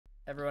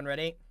Everyone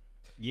ready?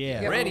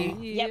 Yeah. Ready?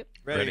 Yep.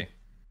 Ready.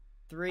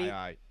 3,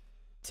 Aye.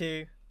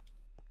 2,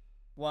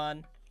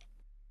 1.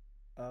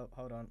 Oh,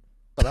 hold on.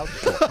 Oh, that was a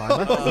short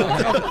timer.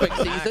 Oh, Quick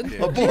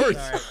season. Abort.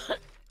 Sorry.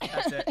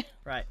 That's it.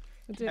 Right.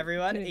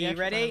 Everyone, are you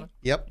ready?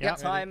 Yep.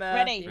 Timer.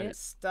 Ready.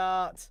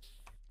 Start.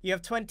 You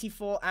have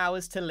 24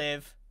 hours to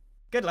live.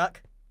 Good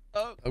luck.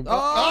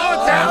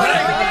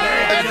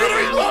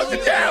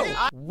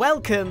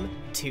 Welcome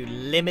to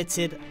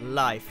Limited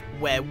Life,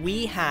 where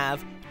we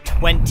have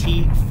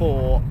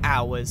 24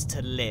 hours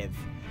to live.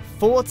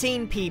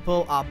 14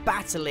 people are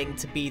battling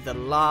to be the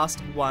last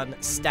one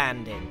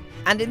standing.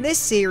 And in this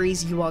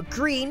series, you are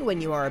green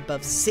when you are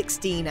above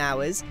 16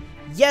 hours,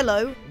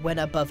 yellow when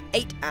above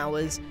 8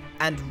 hours,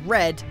 and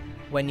red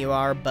when you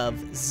are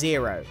above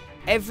 0.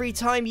 Every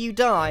time you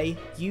die,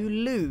 you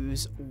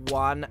lose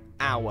 1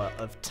 hour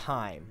of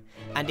time.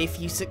 And if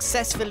you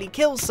successfully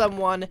kill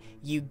someone,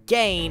 you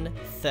gain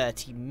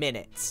 30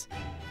 minutes.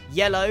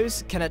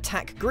 Yellows can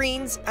attack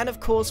greens, and of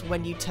course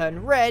when you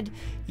turn red,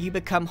 you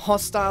become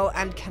hostile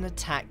and can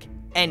attack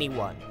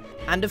anyone.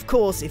 And of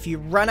course, if you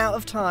run out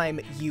of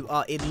time, you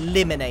are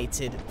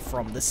eliminated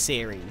from the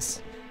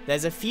series.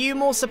 There's a few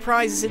more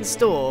surprises in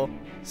store,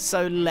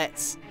 so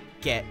let's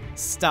get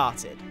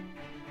started.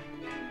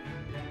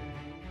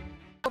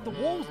 The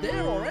wall's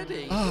there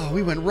already. Oh,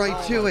 we went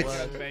right to it.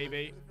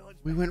 Baby.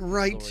 We went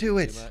right to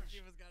it.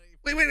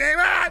 Wait,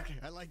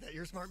 I like that.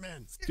 You're a smart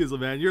man. Skizz,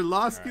 man, you're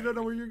lost. You don't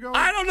know where you're going.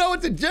 I don't know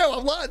what to do.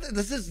 I'm lost.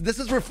 This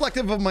is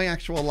reflective of my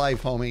actual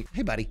life, homie.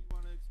 Hey, buddy.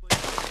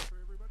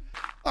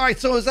 All right,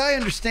 so as I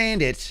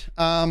understand it,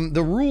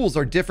 the rules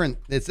are different.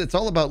 It's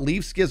all about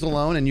leave Skizz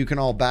alone, and you can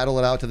all battle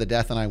it out to the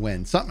death, and I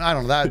win. Something I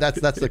don't know. That's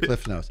the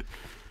Cliff Notes.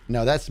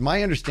 No, that's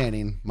my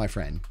understanding, my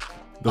friend.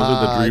 Those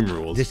are the dream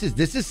rules. This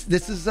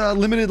is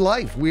limited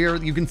life.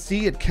 You can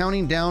see it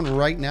counting down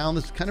right now.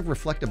 This is kind of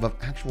reflective of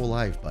actual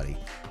life, buddy.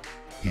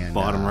 And,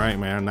 Bottom right,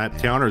 man. That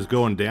counter's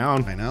going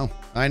down. I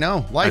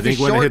know. Life I think is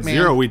when short, it hits man.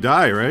 0, we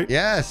die, right?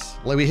 Yes.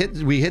 Like we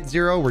hit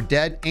 0, we're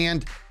dead.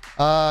 And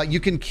you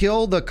can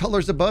kill the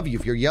colors above you.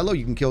 If you're yellow,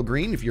 you can kill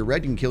green. If you're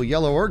red, you can kill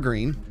yellow or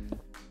green.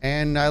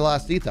 And I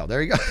lost Etho.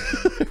 There you go.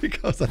 There he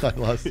goes. I thought I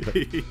lost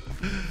it.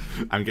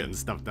 I'm getting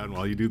stuff done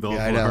while you do the whole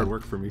I know. hard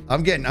work for me.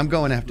 I'm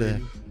going after.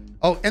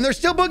 Oh, and there's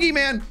still Boogie,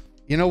 man.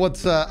 You know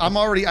what's? I've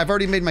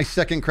already made my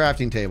second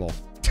crafting table.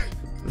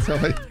 So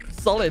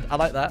Solid. I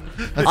like that.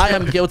 I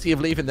am guilty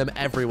of leaving them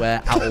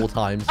everywhere at all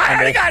times. I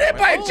already got hit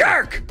by a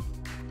jerk.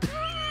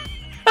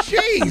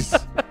 Jeez.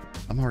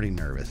 I'm already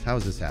nervous. How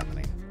is this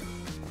happening?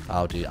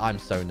 Oh, dude, I'm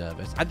so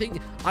nervous. I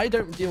think I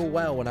don't deal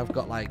well when I've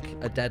got like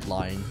a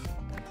deadline.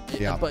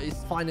 Yeah. But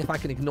it's fine if I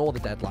can ignore the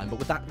deadline. But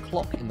with that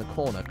clock in the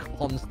corner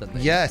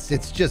constantly. Yes,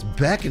 it's just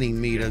beckoning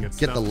me to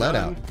get the lead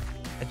out.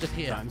 And just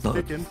here, Time's thud,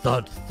 ticking.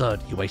 thud,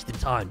 thud. You're wasting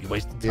time. You're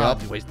wasting time.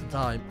 Yep. You're wasting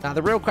time. Now,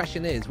 the real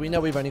question is, we know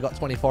we've only got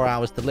 24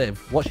 hours to live.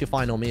 What's your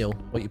final meal?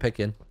 What you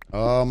picking?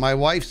 My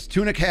wife's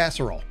tuna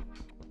casserole.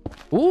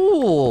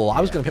 Ooh,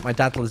 I was going to pick my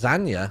dad's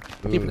lasagna.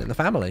 Keeping it in the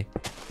family.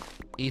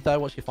 Etho,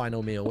 what's your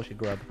final meal? What's your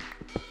grub?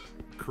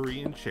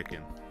 Korean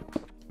chicken.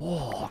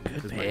 Oh,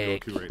 good Is my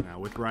pick. go-to right now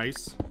with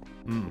rice.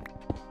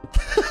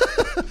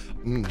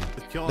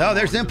 No,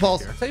 there's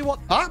Impulse. Tell you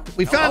what.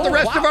 We found the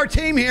rest of our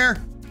team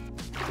here.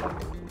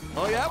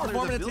 Oh yeah, we're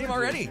forming a team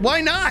already. Could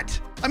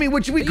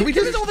we Killing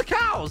just all the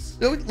cows.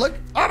 look?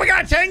 Oh my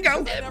God, Tango!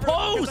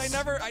 Impulse.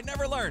 I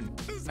never learned.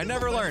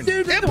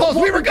 Dude, Impulse.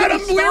 We were gonna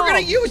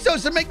starve. use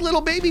those to make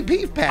little baby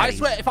beef I patties.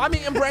 swear, if I'm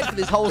eating bread for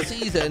this whole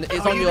season,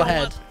 it's on you your know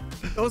head.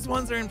 Those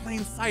ones are in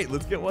plain sight.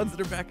 Let's get ones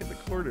that are back in the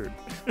corner.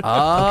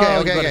 Oh, Okay,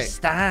 you got okay. a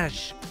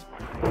stash.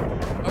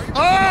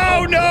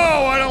 Oh no!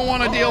 I don't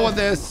want to deal with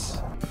this.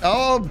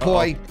 Oh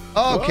boy.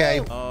 Okay.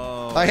 Oh,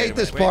 I hate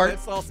this part.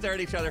 Let's all stare at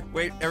each other.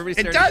 Wait, everybody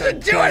It stare at each other.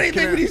 doesn't do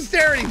anything when you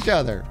stare at each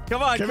other.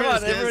 Come on.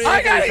 Everybody I look at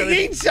each gotta other.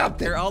 eat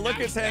something. Here, I'll look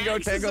at Tango.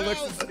 Tango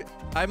looks.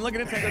 I'm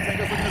looking at Tango.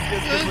 Tango's looking at Skizz.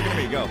 Skizz looking at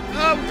me. Go.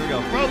 Here we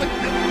go.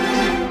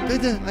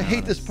 Bro, I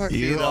hate this part.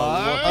 You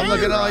are. I'm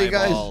looking at all you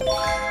guys.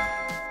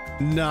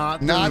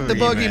 Not the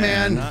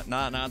boogeyman.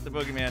 Not the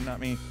boogeyman. Not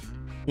me.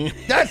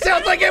 That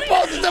sounds like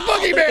Impulse is the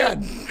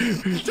boogeyman.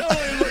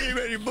 Totally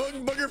boogeyman, you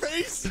booger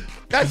face.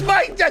 That's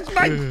my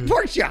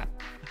pork chop.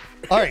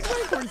 All right.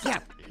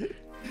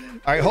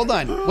 All right, hold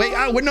on. Wait,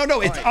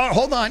 no. It's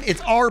hold on. It's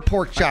our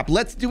pork chop.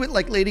 Let's do it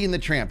like Lady and the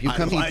Tramp. You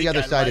come eat the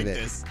other side of it.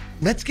 This.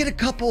 Let's get a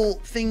couple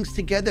things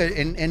together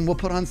and we'll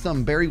put on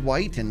some Barry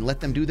White and let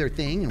them do their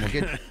thing and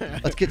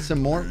let's get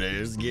some more.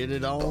 Let's get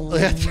it on.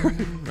 That's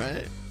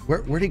Right.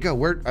 Where'd he go?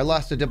 I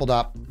lost a dibble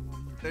dop.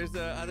 There's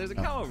a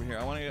cow over here.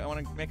 I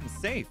want to make him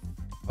safe.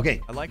 Okay.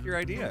 I like your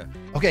idea.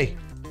 Okay.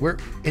 You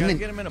gotta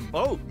get him in a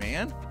boat,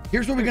 man.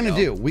 Here's what we're gonna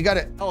do. We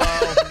gotta. Hello.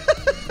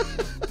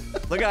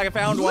 Look, I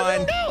found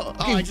one. Oh,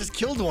 I just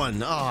killed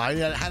one. Oh,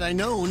 had I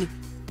known.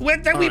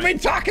 We've been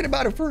talking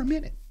about it for a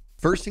minute.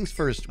 First things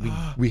first,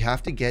 we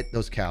have to get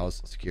those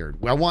cows secured.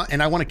 I want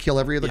to kill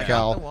every other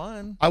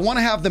cow. I want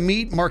to have the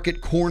meat market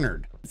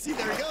cornered. See,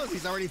 there he goes.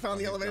 He's already found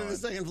the elevator to the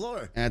second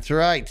floor. That's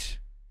right.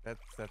 That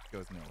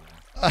goes nowhere.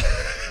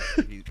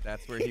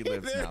 That's where he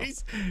lives now.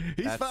 He's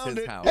That's found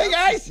his it. house. Hey,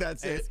 guys.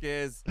 That's Hey, it.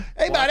 Skizz.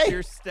 Hey, watch buddy.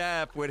 your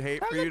step. Would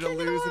hate for you to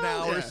lose an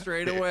hour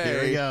straight away.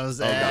 Here he goes.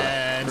 Oh, God.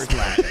 And First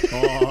splat.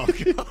 Oh,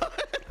 God.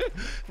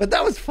 But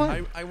that was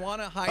fun. I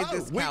want to hide Oh,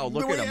 this wait, cow. do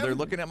Look we at them. have- They're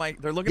looking at my.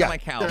 They're looking at my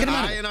cow. Get him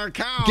out of Eyeing our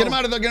cow. Get him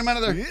out of there. Get him out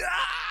of there. Yeah.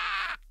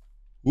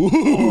 Woo!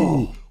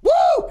 Woo!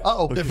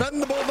 Uh-oh.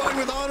 Defending the bulldog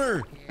with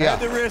honor. Yeah. Had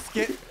to risk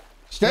it.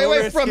 Stay No away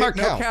risk from it, our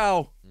no cow.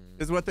 cow,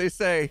 is what they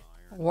say.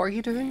 What are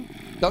you doing?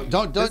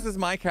 Don't. This is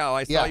my cow.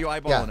 I saw you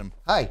eyeballing him.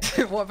 Hi.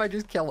 What if I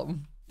just kill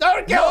him?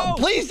 Don't kill him.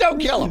 Please don't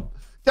kill him.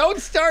 Don't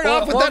start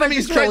off with What if I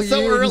enemies just kill threat so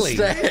you early.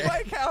 instead? Leave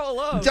my cow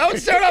alone. Don't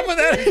start off with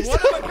enemies. One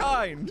of a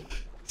kind.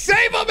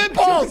 Save him,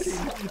 Impulse.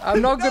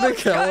 I'm not gonna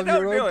kill him.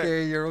 don't You're do it.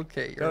 okay. You're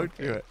okay. You're Don't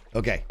okay. do it.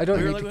 Okay. I don't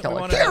We need really- to kill we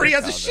him. wanna- He already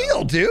has a Cow, though.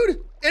 shield,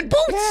 dude. And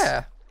boots.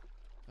 Yeah.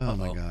 Oh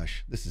my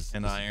gosh. This is.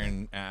 An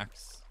iron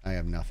axe. I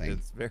have nothing.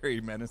 It's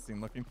very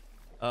menacing looking.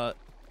 Are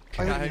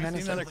Have you you seen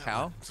menacing? another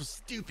cow? So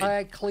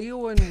stupid.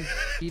 Cleo and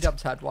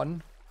B-Dubs had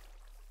one.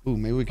 Ooh,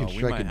 maybe we can We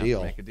strike might a have deal.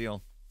 to make a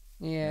deal.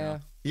 Yeah.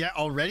 Yeah,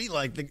 already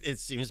like it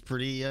seems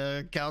pretty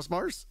cow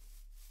sparse.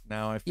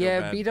 Now I feel Yeah,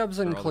 bad B-Dubs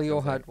for and all the Cleo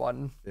things I had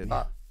one. did.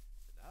 But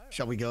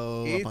Shall we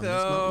go up on this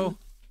Etho, mountain?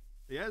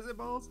 Yeah, is it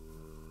balls?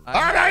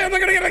 I'm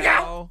gonna get a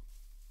cow.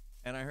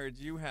 And I heard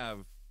you have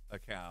a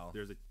cow.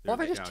 what if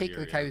I just take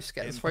the cow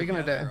skins? What are you gonna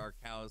Together, do? Our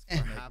cows can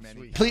make Perhaps many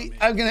we- Please,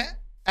 cow I'm gonna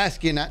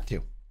ask you not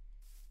to.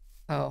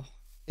 Oh.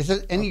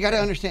 And you got to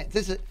understand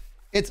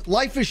it's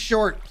life is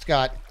short,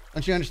 Scott.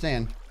 Don't you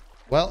understand?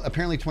 Well,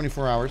 apparently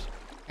 24 hours,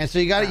 and so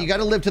you got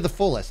to live to the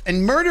fullest.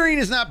 And murdering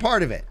is not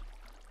part of it.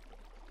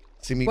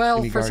 See me. Well,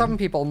 see me for guarding? some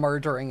people,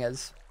 murdering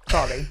is.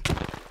 Sorry.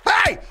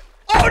 Hey!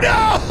 Oh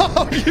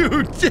no!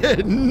 You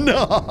did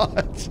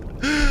not!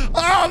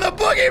 Oh, the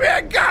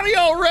boogeyman got me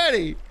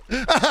already!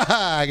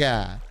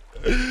 God.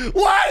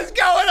 What is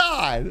going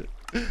on?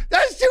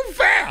 That's too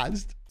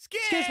fast!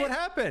 Skizz, what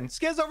happened?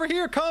 Skizz, over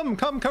here. Come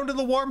to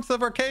the warmth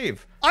of our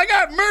cave. I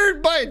got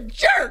murdered by a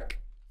jerk!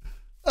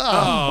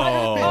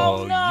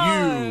 Oh,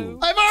 no.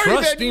 I've already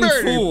Trusting been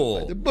murdered fool.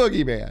 by the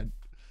boogeyman.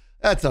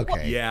 That's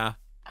okay. Yeah.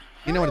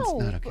 You know what? It's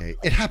not okay.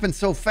 It happened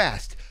so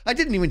fast. I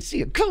didn't even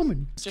see it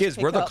coming.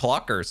 Skizz, we're the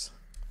clockers.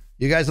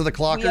 You guys are the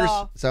clockers?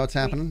 are. Is that what's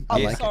happening? I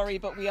I'm like sorry,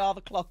 but we are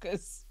the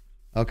clockers.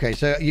 it. Okay,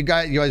 so you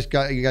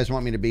guys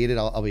want me to beat it?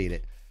 I'll beat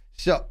it.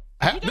 So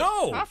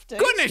No. Have to.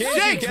 Goodness Skizz,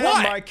 sakes, get in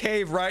what? my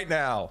cave right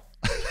now.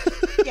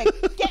 Yeah,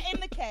 get in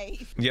the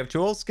cave. You have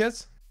tools,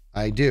 Skizz?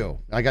 I do.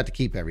 I got to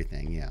keep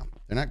everything. Yeah,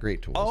 they're not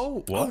great tools.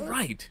 Oh, All what?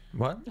 right.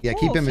 What? yeah. Keep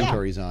course, yeah.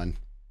 inventories on.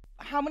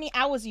 How many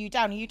hours are you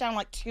down? Are you down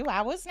like 2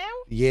 hours now?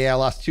 Yeah, I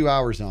lost 2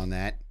 hours on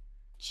that.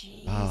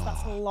 Jeez,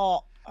 that's a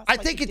lot. That's I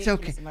like think it's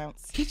ridiculous okay.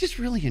 amounts. He just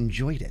really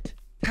enjoyed it.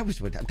 That was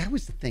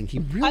the thing. He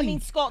really. I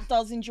mean, Scott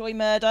does enjoy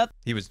murder.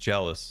 He was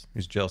jealous. He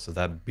was jealous of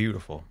that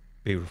beautiful,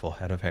 beautiful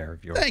head of hair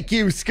of yours. Thank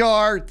you,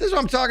 Scar. This is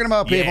what I'm talking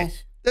about, people.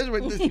 Yes. This is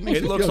what this makes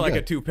It me looks feel like a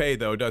good. toupee,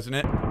 though, doesn't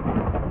it?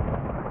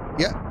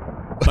 Yeah.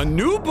 A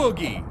new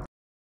boogie.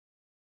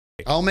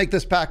 I'll make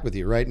this pact with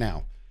you right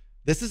now.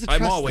 This is a I'm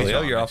trust always thing.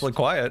 Cleo, you're honest. awfully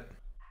quiet.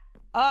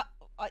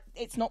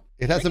 It's not.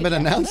 It hasn't been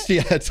written yet, announced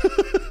has it? yet.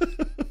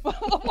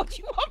 What do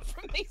you want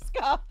from me,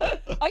 Scott?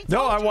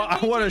 No,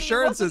 I want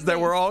assurances that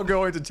we're all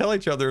going to tell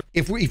each other.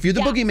 If you're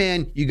the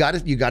boogeyman, you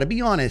gotta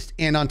be honest.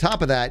 And on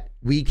top of that,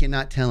 we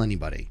cannot tell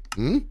anybody.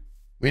 We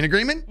in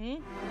agreement?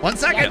 1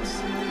 second.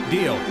 Yes.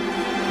 Deal.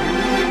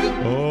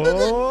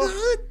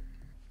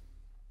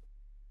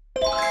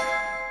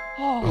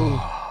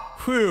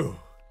 Whew.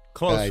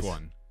 Close Guys.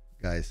 one.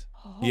 Guys,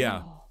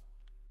 Yeah.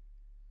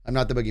 I'm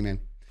not the boogeyman,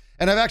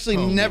 and I've actually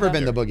never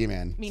been the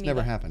boogeyman. Me It's never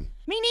neither. happened.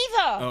 Me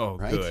neither. Oh,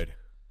 Right? good.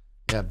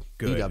 Yeah,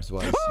 Good. B-Dubs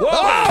was.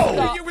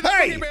 Whoa! You were the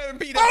Hey! boogeyman and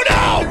beat Oh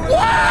us. no!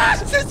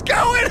 What is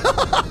going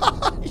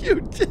on?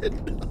 You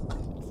did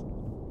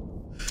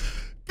not.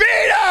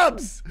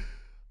 B-Dubs!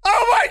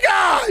 Oh my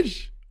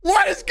gosh!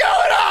 What is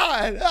going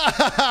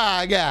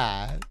on?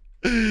 God.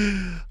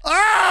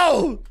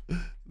 Oh!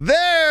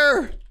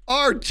 There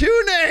are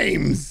 2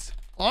 names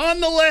on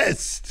the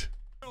list.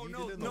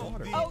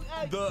 Oh,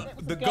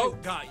 The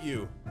goat got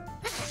you.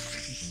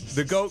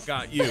 The goat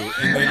got you,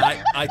 and then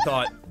I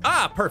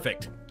thought,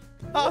 perfect.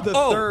 The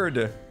Oh.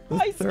 third.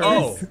 Hi,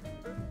 Oh,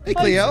 Hey,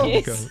 Cleo.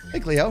 Skizz. Hey,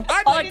 Cleo.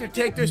 I'd like to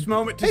take this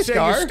moment to Hey, say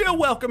Scar. you're still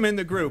welcome in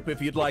the group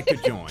if you'd like to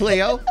join.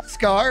 Cleo.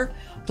 Scar.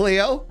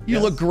 Cleo. You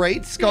look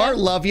great. Scar,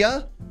 love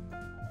ya.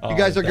 You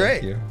guys are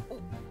great. You.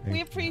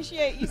 We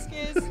appreciate you,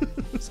 Skizz.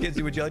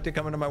 Skizzy, would you like to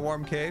come into my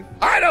warm cave?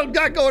 I don't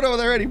got going over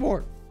there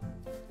anymore.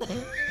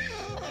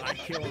 I'd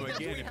kill him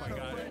again if I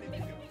got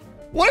it.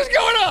 What is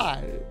going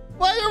on?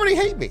 Why everybody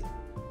hate me?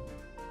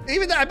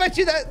 Even that, I bet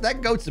you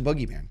that goat's the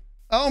boogeyman.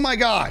 Oh my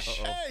gosh.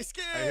 Hey, hear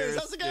Skizz,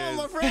 how's it going, Skizz.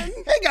 my friend?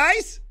 Hey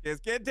guys.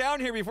 Skizz, get down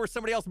here before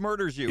somebody else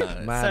murders you.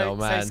 Man, oh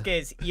man. So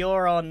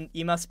Skizz,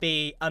 you must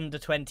be under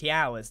 20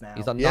 hours now.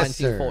 He's on Yes,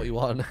 sir.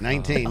 1941.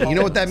 19. You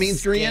know what that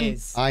means, Grian?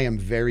 Skizz. I am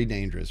very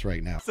dangerous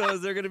right now. So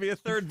is there going to be a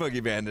third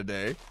boogeyman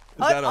today? Is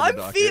that on the I'm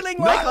docket? feeling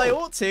like I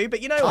ought to,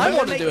 but you know, I I'm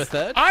want gonna to do a make-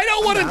 third. I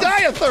don't want to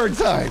die a 3rd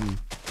time.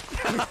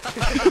 You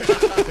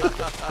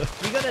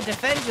gotta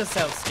defend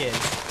yourself,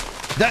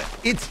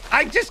 Skizz.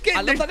 I just get.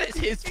 I love that it's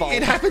his fault.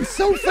 It happens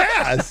so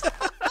fast.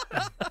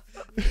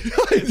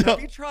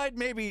 Have you tried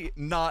maybe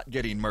not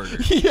getting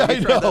murdered? Yeah, Have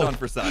you tried I know. that on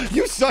for size?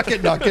 You suck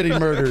at not getting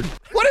murdered.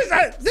 What is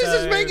that? This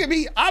is making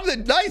me. I'm the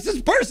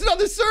nicest person on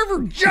the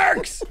server.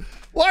 Jerks.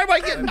 Why am I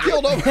getting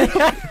killed over?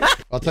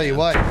 I'll tell you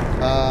what.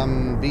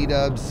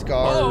 B-Dubs,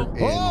 Scar.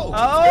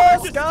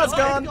 Oh, Scar's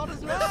gone.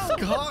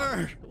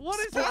 Scar. What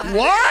is that?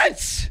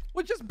 What?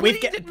 We're just We've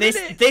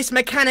bleeding this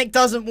mechanic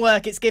doesn't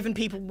work. It's given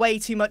people way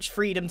too much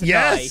freedom to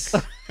Yes.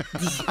 die.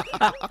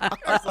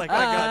 It's like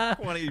I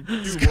got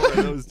 22 more of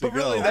those to But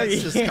really, go.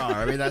 that's just Scar.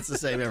 I mean, that's the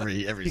same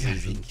every Are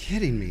season. you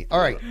kidding me? All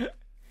right.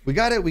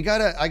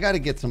 I gotta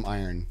get some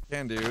iron.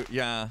 Can do,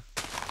 yeah.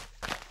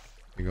 Here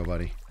you go,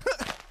 buddy.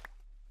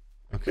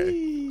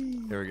 Okay.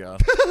 There we go.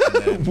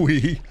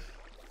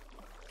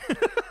 I'm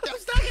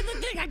stuck in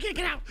the thing. I can't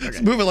get out.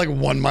 It's moving like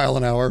 1 mile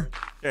an hour.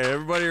 Okay,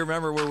 everybody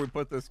remember where we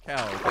put this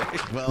cow, okay?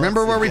 Well,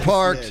 Remember let's where see, we that's the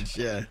parked? edge,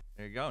 Yeah.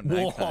 There you go.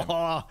 Nighttime.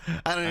 Whoa.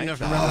 I don't even know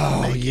if I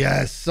remember. Oh,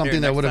 yes. Something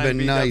Here, that next would have time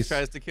been B-Dubs nice.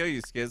 tries to kill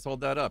you, Skizz.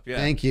 Hold that up, yeah.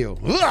 Thank you.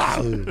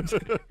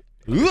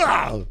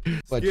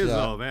 But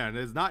Skizz, man,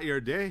 it's not your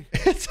day.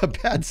 it's a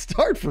bad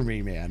start for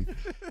me, man.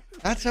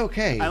 That's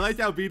okay. I liked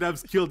how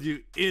B-Dubs killed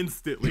you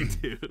instantly,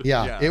 too.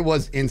 Yeah, it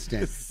was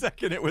instant. The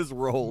second it was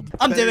rolled.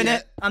 I'm doing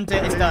it. I'm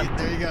doing it. It's done.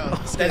 There you go.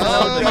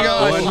 Oh my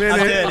gosh. 1 I'm minute.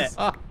 doing it.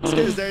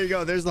 Skizz, there you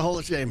go. There's the hole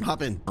of shame.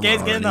 Hop in.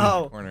 Skizz, get in the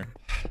hole. Corner.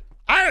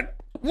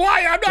 Why?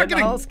 I'm not Get in the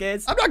gonna. hole,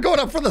 Skizz. I'm not going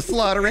up for the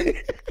slaughtering.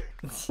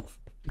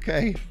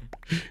 Okay.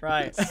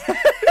 Right. And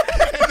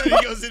then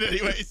he goes in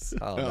anyways.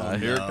 Oh, no.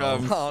 Here it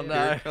comes. Oh, no.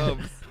 Here it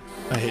comes.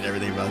 I hate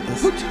everything about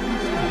this. Be serious,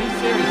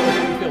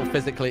 I feel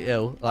physically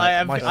ill. Like,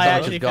 I my actually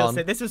stomach is feel gone.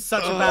 sick. This was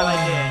such a bad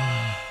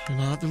idea.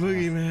 Not the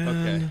boogie, man.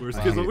 Okay. Where's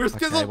Skizzle? Where's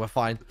Okay, Skizzle? we're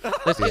fine.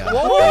 Let's get. Yeah.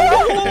 Whoa, whoa,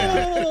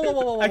 whoa, whoa,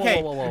 whoa, whoa,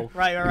 Okay, whoa, whoa, whoa.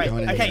 right.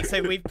 going in Okay, here.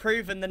 so we've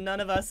proven that none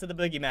of us are the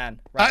boogeyman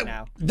right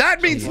now.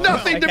 That means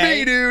nothing to Okay.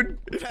 me, dude.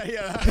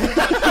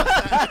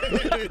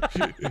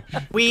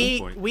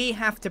 We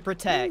have to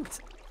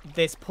protect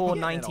this poor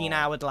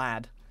 19-hour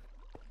lad.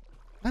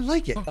 I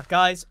like it.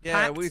 Guys, Yeah,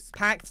 pact, we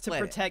pact to split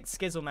it. protect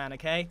Skizzleman,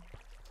 okay?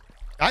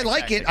 I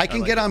like it. I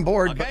can get on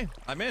board. Okay,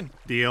 I'm in.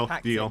 Deal.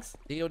 Tactics.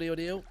 Deal.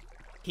 Deal.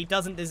 He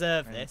doesn't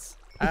deserve this.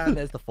 And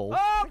there's the fall.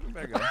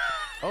 There you go.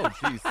 Oh,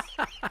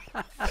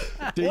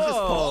 jeez. Did he just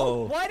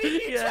fall? Why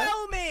did you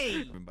tell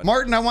me?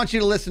 Martin, I want you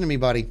to listen to me,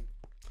 buddy.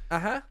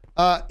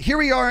 Uh-huh. Here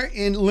we are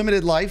in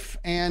limited life,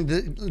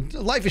 and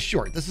life is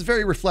short. This is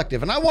very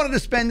reflective, and I wanted to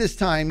spend this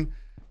time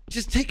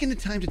just taking the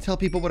time to tell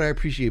people what I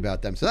appreciate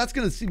about them. So that's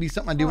going to be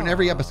something I do in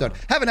every episode.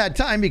 Haven't had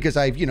time because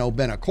I've,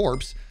 been a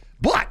corpse.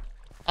 But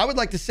I would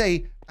like to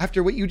say,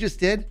 after what you just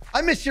did,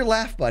 I miss your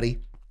laugh, buddy.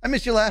 I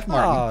miss your laugh,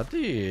 Martin. Oh,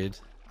 dude.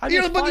 I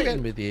You're miss the boogeyman.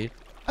 fighting with you.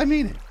 I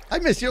mean it. I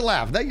miss your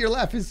laugh. Your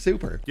laugh is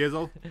super.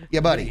 Gizzle, Yeah,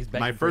 buddy. He's begging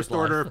my for his first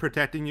order life. of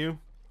protecting you,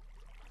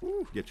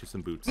 get you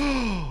some boots.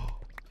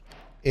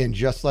 And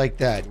just like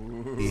that,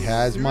 he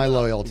has my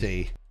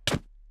loyalty.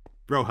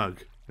 Bro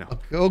hug. No.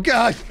 Oh,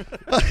 God.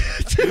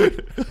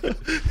 Dude.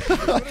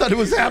 I thought it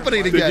was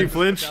happening Did you again.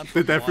 flinch?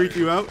 Did that freak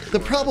you out? The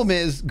problem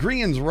is,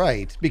 Grian's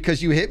right,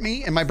 because you hit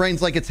me, and my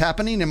brain's like, it's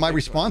happening, and my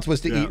response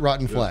was to eat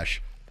rotten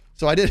flesh.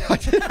 So I did. We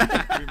made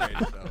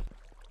it, though.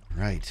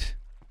 Right.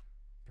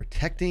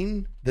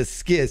 Protecting the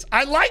Skizz.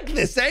 I like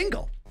this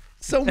angle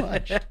so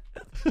much.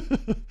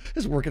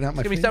 It's working out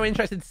my It's going to be so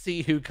interesting to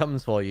see who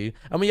comes for you.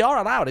 And we are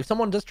allowed, if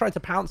someone does try to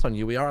pounce on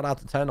you, we are allowed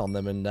to turn on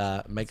them and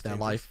make their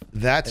life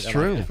That's make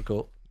their life true.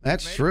 difficult.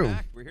 That's true.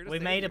 We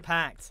made a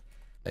pact.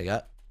 There you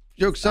go.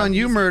 Joke's on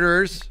you,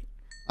 murderers.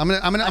 I'm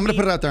gonna put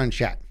it out there in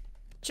chat.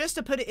 Just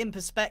to put it in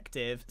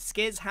perspective,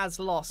 Skizz has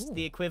lost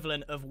the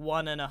equivalent of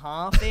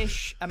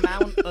 1.5-ish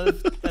amount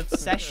of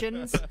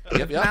sessions,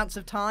 amounts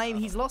of time.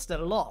 He's lost a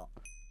lot.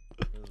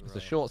 It's a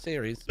short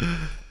series.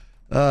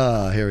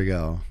 Here we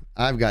go.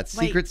 I've got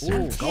secrets. Wait,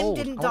 Tim gold.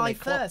 didn't Oh, die they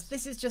clocked. first.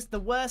 This is just the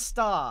worst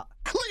start.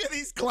 Look at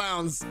these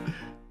clowns.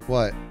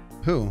 What?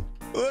 Who?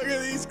 Look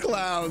at these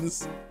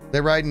clowns.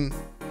 They're riding.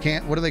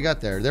 What do they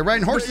got there? They're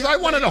riding horses. I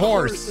wanted a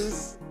horse.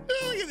 Horses.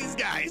 Look at these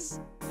guys.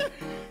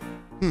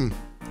 Maybe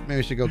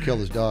I should go kill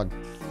this dog.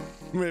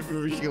 Maybe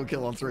we should go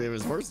kill all 3 of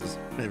his horses.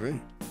 Maybe.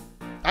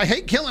 I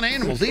hate killing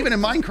animals, even in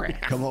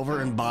Minecraft. Come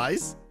over and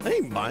buys. I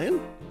ain't buying.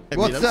 Hey,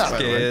 What's B-Dubs, up? by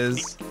the way.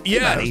 Is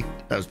Yeah.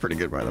 That was pretty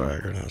good, by the way.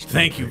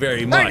 Thank you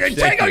very much. Hey,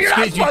 Thank Tango, you. you're not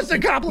Skizz, you- supposed to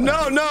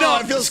compliment. No,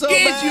 I feel so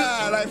Skizz, you-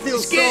 bad. I feel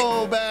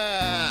so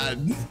bad.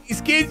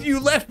 Skizz, you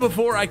left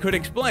before I could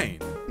explain.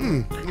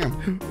 Yeah.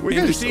 We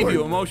And got receive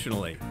you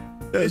emotionally.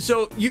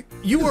 So you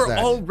What is were that?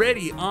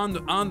 already on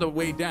the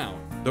way down,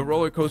 the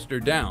roller coaster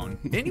down.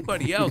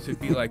 Anybody else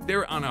would be like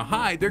they're on a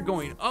high, they're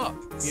going up,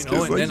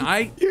 and then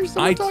I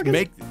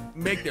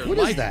make their What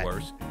is life that?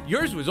 worse.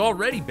 Yours was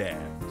already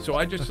bad, so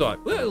I just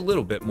thought, well, a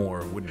little bit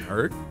more wouldn't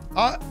hurt.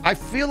 I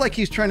feel like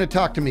he's trying to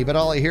talk to me, but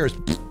all I hear is.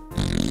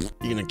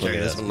 You gonna carry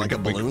this one like a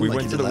balloon? We like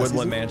went you to did the last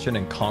Woodland season? Mansion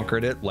and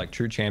conquered it like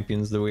true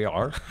champions that we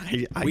are.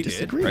 I We did,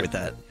 disagree right? with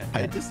that.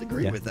 I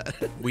disagree with that.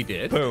 We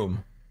did.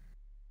 Boom.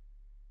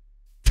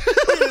 Look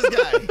at this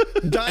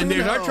guy. And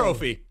there's our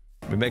trophy.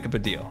 We make up a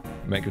deal.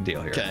 Make a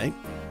deal here. Okay.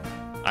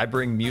 I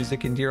bring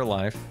music into your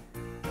life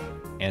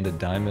and a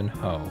diamond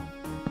hoe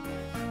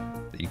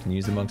that you can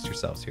use amongst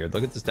yourselves here.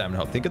 Look at this diamond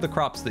hoe. Think of the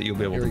crops that you'll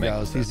be able Here to he make.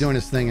 goes. He's doing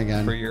his thing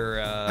again. For your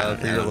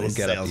little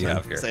getup you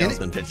have here.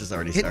 Salesman pitch is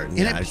already starting.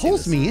 And it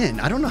pulls me in.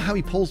 I don't know how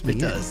he pulls me in.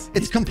 It does.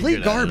 It's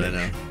complete pretty good at it, garbage.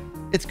 I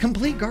know. It's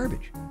complete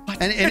garbage.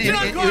 It's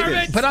not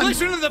garbage. But I'm,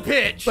 Listen to the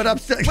pitch. but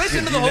upset.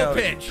 Listen to the whole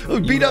pitch.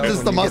 Beat up is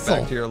when the you get muscle.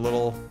 back to your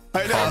little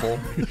hobble.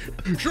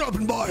 Shut up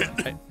and buy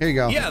it. Here you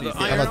go. Yeah, the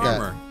How iron about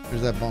armor. that?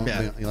 There's that bone.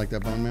 Yeah. You like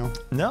that bone meal?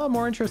 No, I'm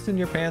more interested in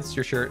your pants,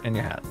 your shirt, and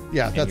your hat.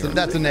 Yeah,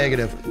 that's a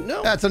negative.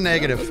 No. That's a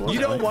negative. You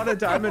don't want a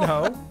diamond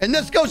hoe? And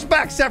this goes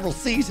back several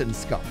seasons,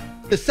 Scott.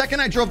 The second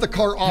I drove the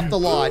car off the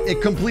lot,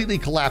 it completely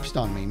collapsed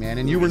on me, man,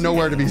 and you were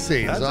nowhere to be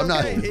seen. That's So I'm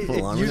not. okay.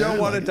 If you don't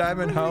want a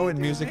diamond hoe and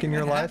music in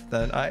your life,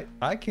 then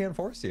I can't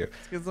force you.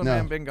 Skizz little No.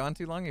 man been gone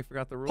too long. You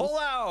forgot the rules. Pull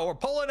out. We're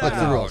pulling out. What's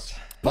the rules?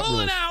 What Pulling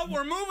rules? out.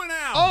 We're moving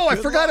out. Oh, I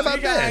Good forgot luck, about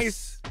you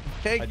this. guys.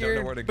 I Take don't know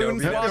your where to go.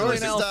 boons Your wobbling horse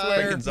is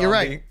elsewhere. dying. You're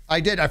right. I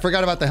did. I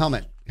forgot about the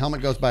helmet.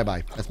 Helmet goes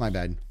bye-bye. That's my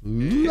bad.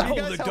 Ooh. Oh, guys the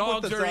help with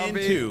dogs the are in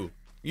zombie? too.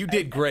 You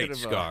did great,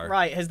 could've, Scar.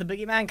 Right, has the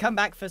boogeyman come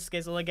back for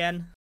Skizzle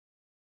again?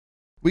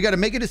 We got to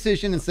make a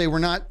decision and say we're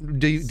not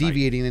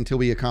deviating until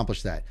we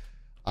accomplish that.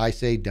 I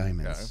say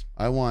diamonds.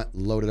 Okay. I want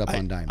loaded up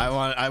on diamonds.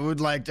 I would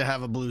like to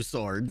have a blue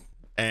sword.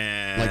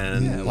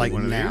 And like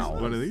One of now.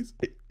 these? One of these?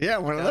 yeah,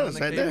 one of Down in those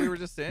the right cave there. we were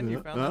just in.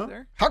 You found Huh? that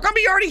there? How come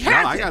he already No,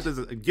 had I this? got this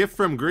a gift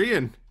from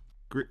Grian.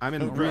 I'm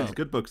in Grian's wow.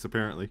 good books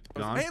apparently.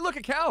 Gone. Hey, look,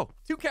 a cow.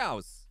 2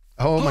 cows.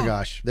 Oh my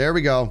gosh. There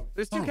we go.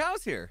 There's 2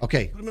 cows here.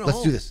 Okay, Put 'em in a let's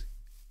hole. do this.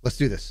 Let's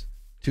do this.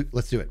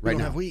 Let's do it We right don't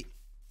now. have wheat.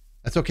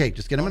 That's okay.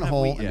 Just get him in a Don't have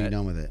hole wheat and be yet.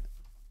 done with it.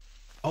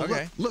 Oh,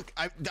 Okay. look.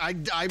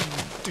 I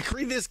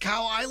decree this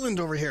cow island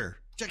over here.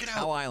 Check it out.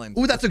 Cow Island.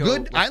 Ooh, that's Let's a go.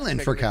 good Let's island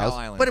take for it to Cow cows.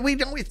 Island. But we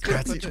don't. It's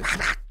good.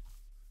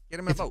 Get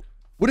him a boat.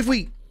 What if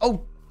we?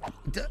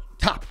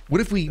 Top.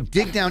 What if we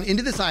dig down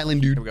into this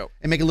island, dude, Here we go.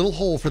 and make a little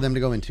hole for them to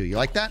go into? You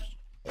like that?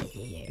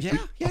 Yeah.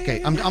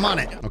 Okay, I'm on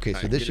it. Okay, so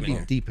Alright, this get should him be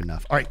in. deep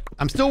enough. All right,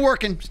 I'm still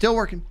working. Still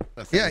working.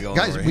 That thing Yeah, going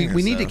guys, over we here,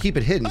 need to so- keep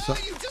it hidden. So Oh,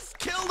 you just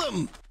killed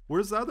him.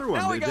 Where's the other one?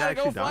 Now we Did they gotta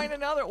actually go die? find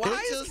another. Why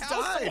It is just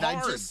cow so died. I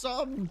hard? just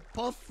saw a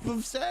puff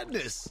of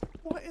sadness.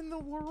 What in the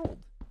world?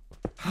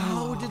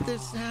 How did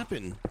this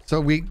happen?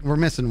 we're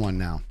missing one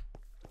now.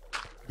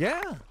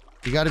 Yeah.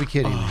 You got to be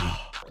kidding me.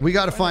 We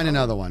got to find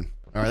another one.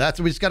 All right,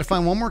 we just got to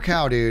find one more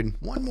cow, dude.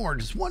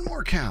 Just one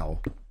more cow.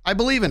 I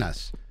believe in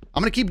us.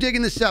 I'm gonna keep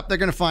digging this up. They're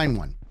gonna find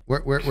one.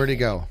 Where'd he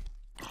go?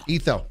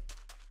 Etho.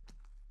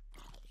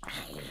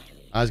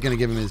 I was gonna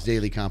give him his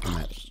daily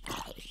compliment.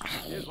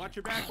 Yes, watch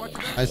your back. Watch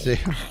your back. I see.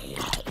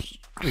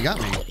 He got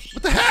me.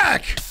 What the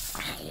heck?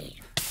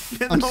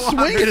 I'm No,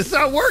 swinging. It's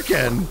not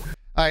working.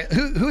 All right,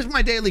 who's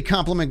my daily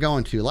compliment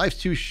going to? Life's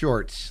too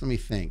short. Let me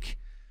think.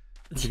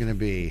 Who's it gonna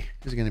be?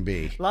 Who's it gonna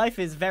be? Life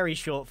is very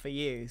short for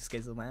you,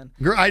 Skizzle man.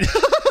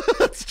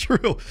 That's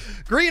true.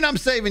 Green, I'm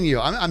saving you.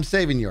 I'm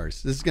saving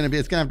yours. It's gonna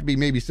have to be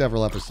maybe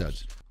several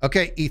episodes.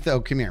 Okay, Etho,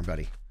 come here,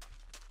 buddy.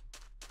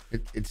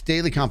 It's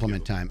daily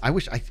compliment time. I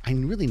wish I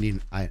really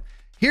need.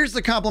 Here's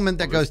the compliment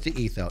that goes to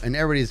Etho, and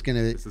everybody's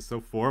gonna. This is so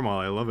formal.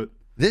 I love it.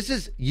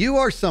 You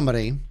are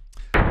somebody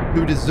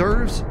who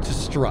deserves to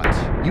strut.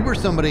 You are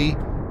somebody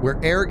where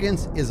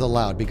arrogance is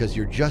allowed because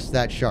you're just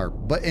that sharp.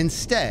 But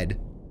instead,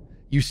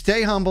 you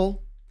stay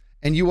humble,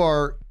 and you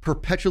are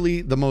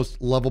perpetually the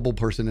most lovable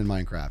person in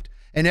Minecraft.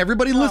 And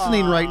everybody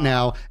listening right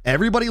now,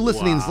 everybody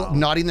listening is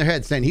nodding their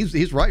head saying,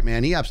 he's right,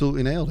 man. He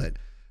absolutely nailed it.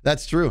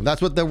 That's true.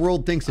 That's what the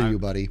world thinks of you,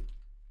 buddy.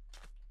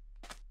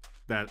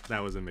 That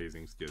was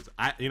amazing, Skizz.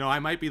 I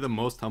might be the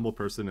most humble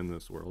person in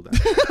this world.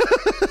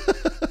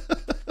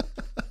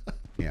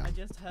 Yeah.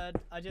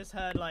 I just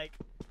heard like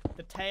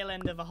the tail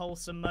end of a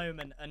wholesome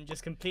moment and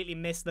just completely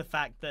missed the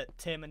fact that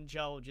Tim and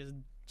Joel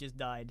just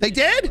died. They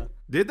did?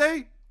 Did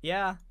they?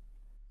 Yeah.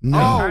 No.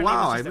 Oh, Apparently it was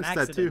wow. I just an missed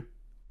that accident. too.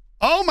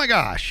 Oh my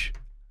gosh.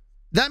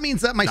 That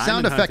means that my sound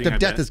Diamond effect hunting, of I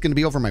death bet. is going to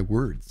be over my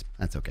words.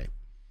 That's okay.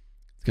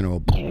 It's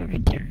going to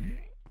go.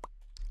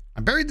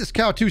 I buried this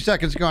cow 2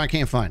 seconds ago. I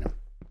can't find him.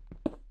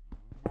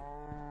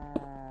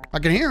 I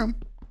can hear him.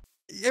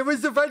 It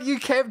was the bit you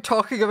kept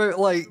talking about,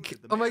 like,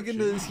 oh my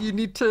goodness, you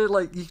need to,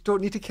 like, you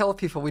don't need to kill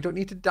people, we don't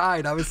need to die.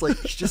 And I was like,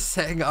 he's just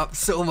setting up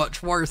so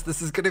much worse.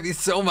 This is going to be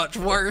so much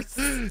worse.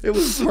 It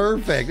was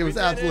perfect. It was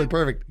absolutely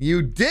perfect.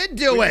 You did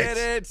do We it. did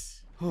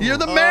it. You're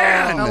the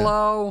man.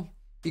 Hello.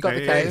 You got the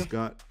Hey, cow?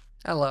 Scott.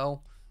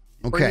 Hello.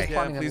 Where Okay. you Yeah,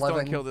 planning on please don't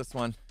living? kill this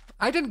one.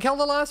 I didn't kill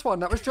the last one.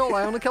 That was Joel.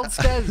 I only killed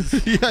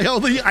Skizz. Yeah,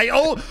 only.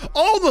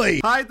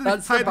 Hide the,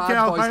 That's hide the the bad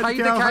cow. boys. Hide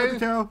the cow. Hide the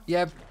cow.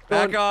 Yeah.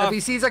 Back off. If he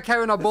sees a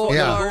cow in a boat,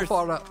 Yeah. he'll go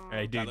for it.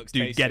 Hey, That looks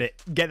dude, tasty. get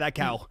it. Get that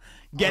cow.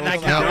 Get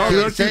that No,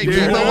 cow. keep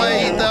him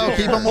away, though.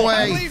 Keep him I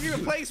away. believe you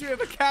replaced me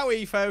with a cow,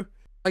 Etho.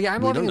 Oh yeah,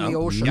 I'm living in the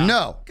ocean.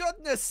 No,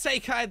 Goodness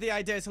sake, I had the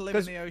idea to live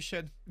in the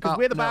ocean. Because Oh,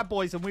 we're the no. bad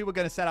boys and we were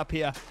going to set up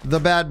here. the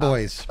bad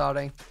boys.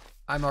 Sorry.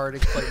 I'm already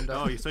cleaned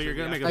up. Oh, so you're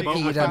gonna make I a boat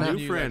peed with on a it.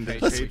 new friend,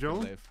 Location hey we Joel?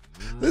 live.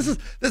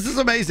 This is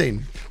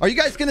amazing. Are you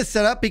guys gonna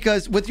set up?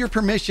 Because with your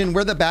permission,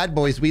 we're the bad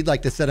boys. We'd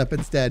like to set up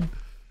instead.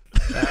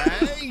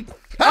 Hey!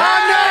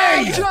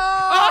 Hey!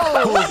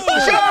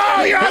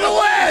 Joe, you're on the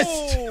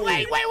list!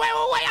 Wait!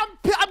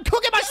 I'm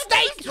cooking my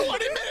steak! 20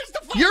 minutes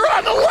to You're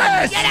on the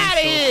list! Get out of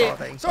here!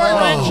 Sorry. Sorry,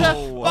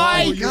 Rancher.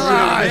 Bye!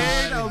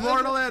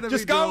 Gosh!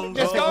 Just go.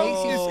 Just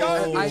go. Just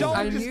go. I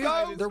Don't just knew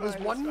go. there was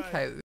one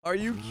cow. Are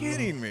you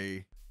kidding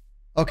me?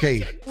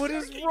 Okay, What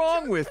is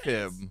wrong with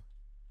him?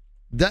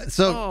 that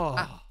so.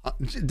 Oh.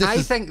 This I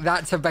is, think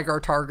that's a bigger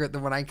target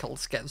than when I killed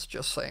Skizz,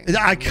 just saying.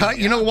 I cut.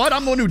 You know what?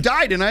 I'm the one who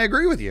died, and I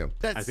agree with you.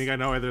 I think I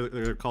know why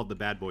they're called the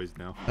bad boys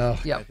now. Oh,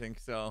 Yep. I think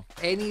so.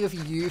 Any of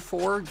you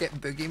four get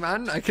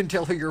Boogeyman, I can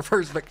tell who your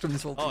first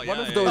victims will be. Oh, One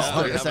of those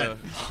yeah. two.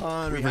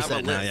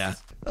 100% now, yeah.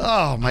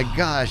 oh my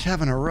gosh,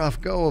 having a rough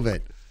go of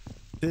it.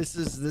 This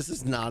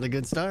is not a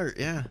good start.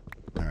 Yeah.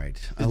 All right.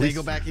 Did they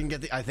go back and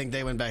get the? I think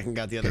they went back and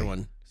got the other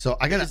one. So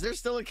I gotta. Is there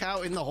still a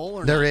cow in the hole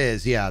or There not?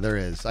 is, yeah, there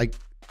is.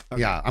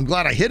 Yeah, I'm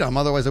glad I hit him.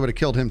 Otherwise, I would have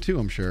killed him too.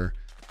 I'm sure.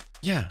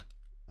 Yeah.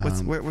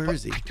 Where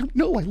is he? I don't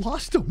know. I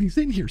lost him. He's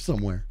in here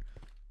somewhere.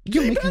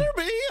 He'll He make better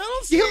be. I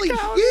don't see a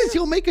cow. he is.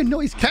 He'll make a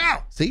noise.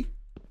 Cow. See?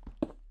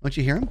 Don't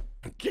you hear him?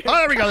 Oh,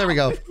 there we go. There we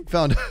go.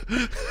 Found.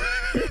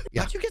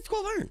 Yeah. How'd you get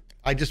 12 iron?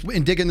 I just went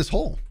and dig in this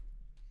hole.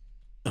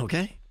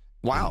 Okay.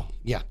 Wow.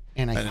 Yeah.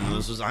 And I didn't know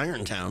this was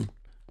Iron Town.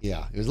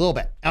 Yeah, it was a little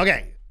bit.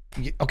 Okay.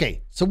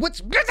 Okay. So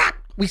what's that?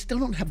 We still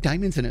don't have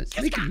diamonds in it.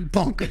 It's making me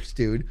bonkers,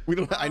 dude. We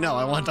don't. I know.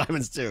 I want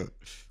diamonds too.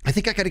 I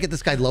think I got to get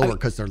this guy lower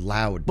because they're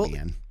loud,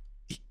 man.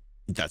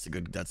 That's a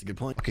good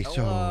point. Okay, so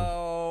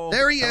Hello.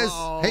 there he is.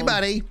 Hello. Hey,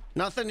 buddy.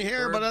 Nothing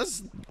here, but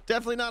us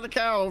definitely not a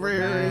cow over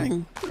here or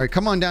anything. All right,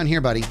 come on down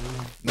here, buddy.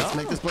 Let's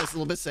make this place a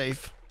little bit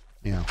safe.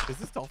 Yeah. Is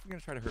this dolphin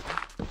gonna try to hurt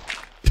me?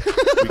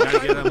 We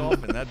gotta get him.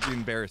 Dolphin. That'd be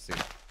embarrassing.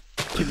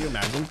 Can you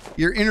imagine?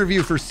 Your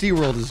interview for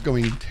SeaWorld is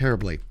going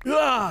terribly.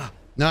 Ah!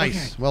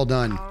 Nice. Well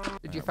done.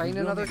 Did you find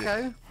another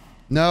cow?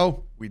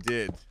 No. We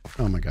did.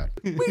 Oh my God.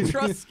 We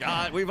trust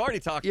Scott. We've already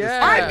talked. Yeah.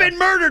 This I've been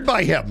murdered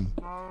by him.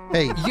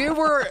 Hey. You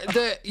were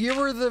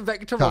the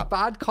victim Stop. of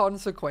bad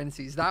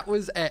consequences. That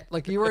was it.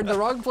 Like you were in the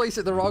wrong place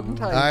at the wrong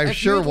time. I If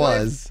sure you'd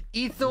was. left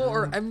Etho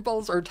or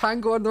Impulse or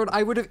Tango on their own,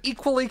 I would have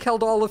equally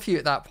killed all of you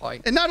at that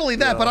point. And not only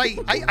that, but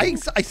I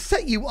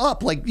set you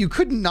up like you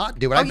could not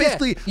do it. I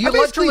basically you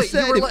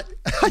said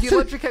you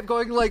literally kept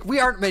going like, we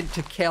aren't meant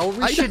to kill.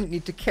 We shouldn't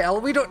need to kill.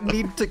 We don't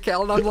need to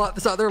kill. And I'm like,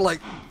 this other like.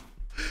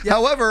 Yep.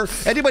 However,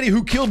 anybody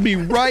who killed me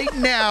right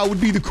now would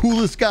be the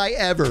coolest guy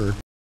ever.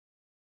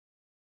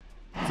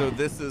 So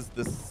this is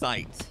the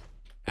site.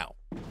 Ow.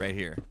 Right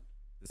here.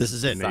 This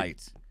is it.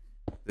 Site.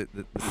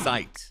 The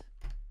site.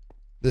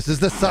 This is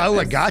the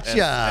I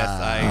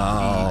gotcha.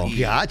 Oh,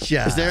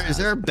 gotcha. Is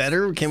there a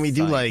better? Can we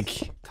do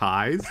like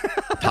ties?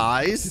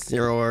 Ties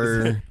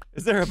or?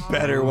 Is there a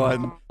better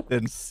one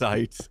than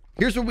sight?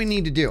 Here's what we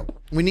need to do.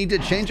 We need to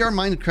change our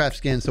Minecraft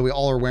skin so we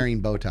all are wearing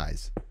bow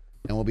ties,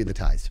 and we'll be the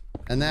ties.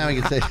 And now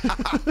we can say.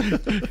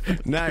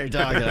 Now you're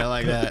talking. I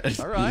like that.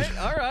 All right.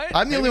 All right.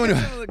 I'm the only one who.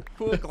 Some of the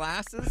cool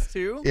glasses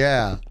too.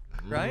 Yeah.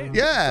 Right.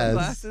 Yes.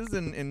 Glasses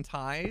and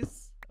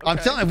ties. I'm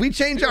telling you, if we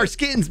change our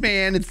skins,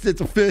 man, it's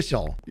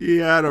official.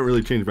 Yeah, I don't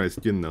really change my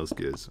skin though,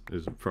 Skizz.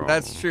 Is a problem.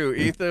 That's true.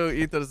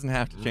 Etho doesn't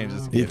have to change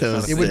his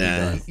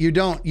skin. You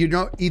don't,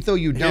 Etho,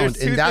 you don't, Here's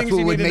two and that's things what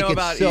you would need to make know it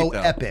about so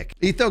Etho. epic.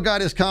 Etho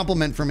got his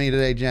compliment from me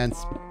today,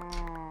 gents.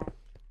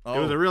 It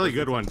was a really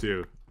good one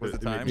too. Was the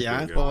It made time? me Yeah.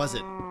 feel good. What was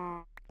it?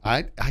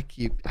 I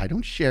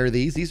don't share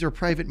these. These are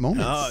private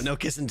moments. Oh, no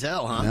kiss and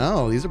tell, huh?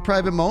 No, these are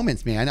private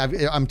moments, man.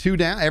 I'm too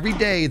down. Every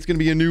day it's going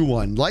to be a new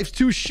one. Life's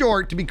too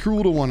short to be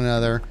cruel to one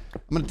another.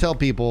 I'm going to tell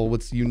people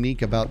what's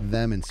unique about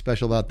them and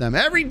special about them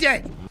every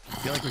day. I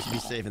feel like we should be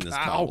saving this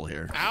cobble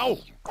here. Ow!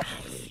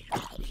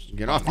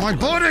 Get off my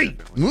body.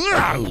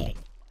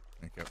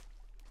 Thank you.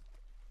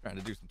 Trying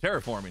to do some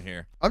terraforming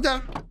here. I'm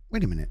down.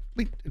 Wait a minute.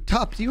 Wait,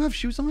 Top, do you have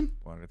shoes on?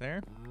 One right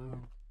there.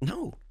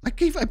 No. I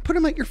put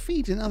them at your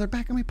feet and now they're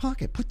back in my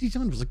pocket. Put these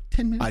on. It was like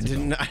 10 minutes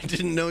ago. I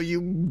didn't know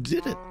you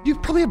did it. You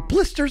probably have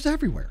blisters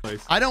everywhere.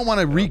 Nice. I don't want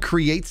to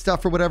recreate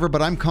stuff or whatever,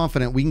 but I'm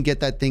confident we can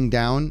get that thing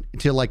down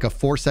to like a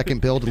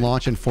 4-second build and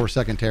launch and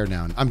 4-second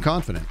teardown. I'm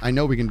confident. I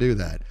know we can do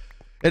that.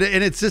 And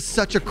it's just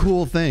such a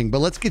cool thing. But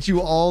let's get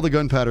you all the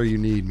gunpowder you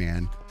need,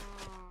 man.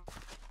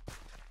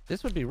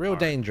 This would be real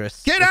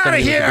dangerous. Get if outta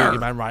somebody was a here!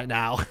 boogeyman right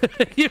now.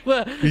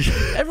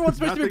 Everyone's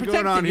supposed to be Nothing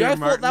going on protecting you. here, I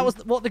thought that was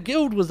what the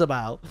guild was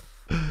about.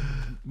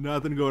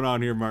 Nothing going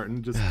on here,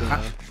 Martin. Just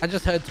I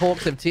just heard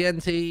talks of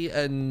TNT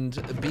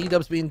and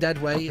B-dubs being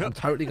dead weight. I'm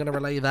totally going to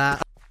relay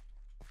that.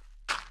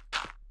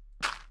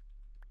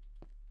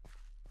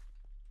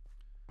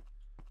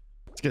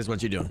 Skizz,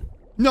 what you doing?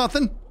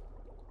 Nothing.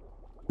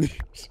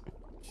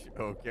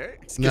 Okay.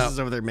 Skizz is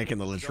over there making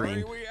the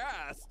latrine. We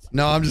asked.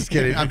 No, I'm just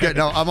kidding. I'm kidding.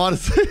 No, I'm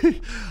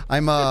honestly,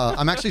 I'm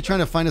actually trying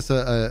to find us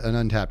an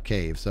untapped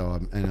cave. So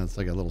and it's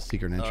like a little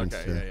secret entrance.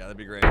 Okay, to, yeah, that'd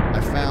be great. I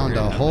found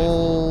a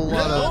whole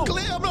lot of.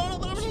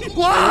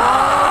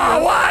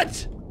 Whoa!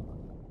 What?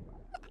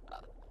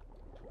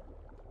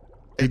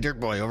 Hey, Dirt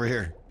Boy, over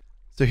here.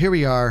 So here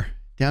we are,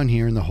 down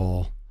here in the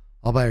hole,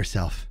 all by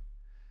ourselves,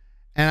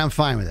 and I'm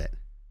fine with it.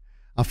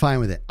 I'm fine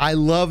with it. I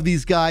love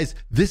these guys.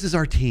 This is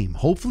our team.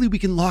 Hopefully we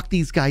can lock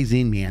these guys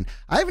in, man.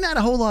 I haven't had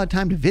a whole lot of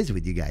time to visit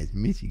with you guys.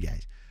 Miss you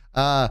guys.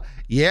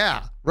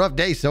 Yeah, rough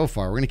day so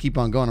far. We're going to keep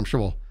on going. I'm sure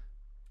we'll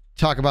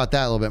talk about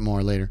that a little bit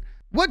more later.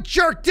 What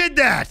jerk did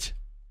that?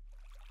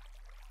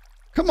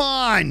 Come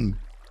on.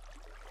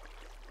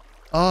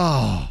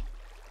 Oh,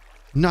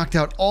 knocked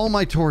out all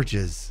my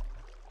torches.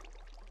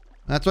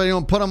 That's why you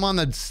don't put them on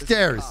the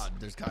stairs.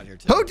 There's cod here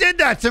too. Who did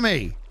that to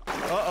me?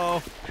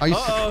 Uh-oh. Are you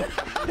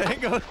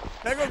Tango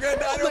get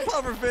down to a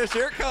pufferfish.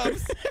 Here it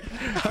comes.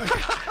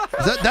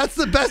 That's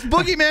the best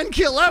boogeyman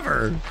kill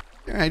ever.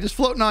 All right, just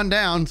floating on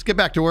down. Let's get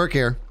back to work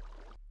here.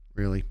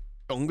 Really?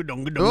 Oh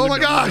my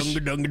gosh!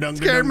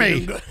 Scared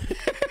me.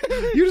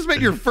 You just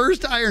made your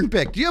first iron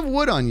pick. Do you have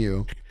wood on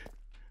you?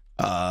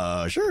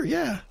 Sure,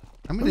 yeah.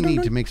 I'm gonna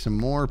need to make some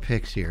more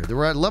picks here.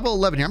 We're at level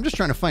 11 here. I'm just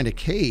trying to find a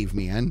cave,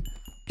 man.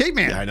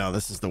 Caveman. Yeah, I know,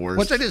 this is the worst.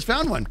 Once I just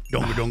found one.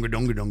 Donga.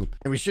 And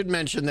we should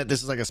mention that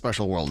this is like a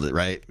special world,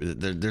 right?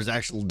 There's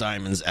actual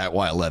diamonds at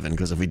Y11,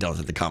 because if we don't,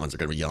 then the comments are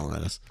going to be yelling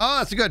at us. Oh,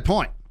 that's a good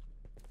point.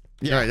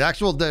 Yeah. All right,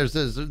 actual, there's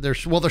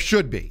well, there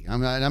should be.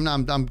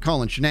 I'm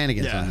calling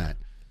shenanigans on that.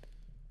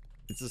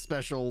 It's a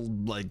special,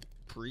 like,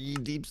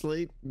 pre-Deep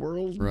Slate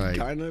world, right?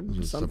 Kind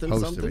of something. I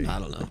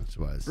don't know. That's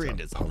what it's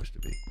supposed to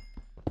be.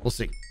 We'll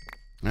see.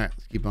 All right,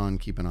 let's keep on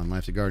keeping on.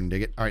 Life's a garden,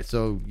 dig it. All right,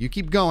 so you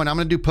keep going. I'm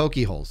going to do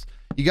pokey holes.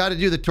 You got to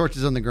do the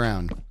torches on the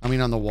ground. I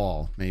mean, on the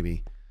wall,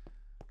 maybe.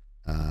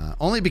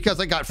 Only because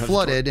I got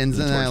flooded and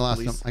then I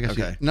lost them. I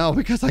guess no,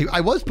 because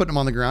I was putting them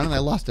on the ground and I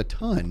lost a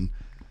ton.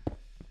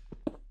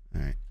 All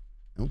right.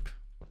 Nope.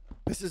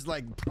 This is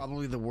like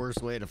probably the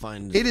worst way to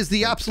find. It is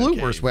the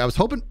absolute worst way. I was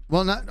hoping,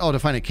 well, not to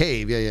find a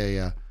cave.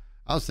 Yeah.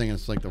 I was thinking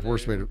it's like the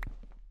worst way to.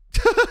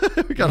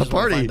 We got a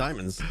party. Find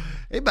diamonds.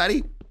 Hey,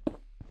 buddy.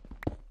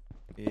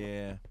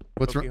 Yeah.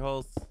 What's wrong?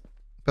 Holes.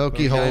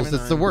 Pokey holes.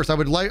 It's the worst. I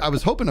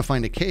was hoping to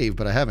find a cave,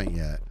 but I haven't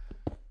yet.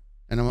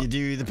 And you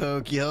do the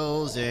pokey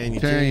holes and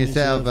you turn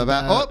yourself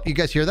about. Oh, you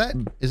guys hear that?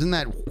 Doesn't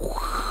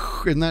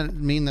that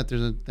mean that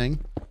there's a thing?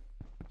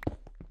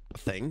 A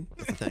thing?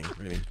 What's a thing? What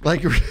do you mean?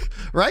 Like,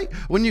 right?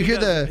 When you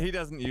hear he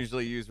doesn't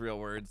usually use real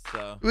words,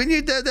 so. When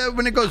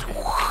when it goes,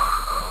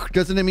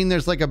 doesn't it mean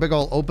there's like a big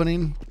old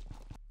opening?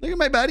 Look at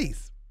my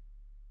buddies.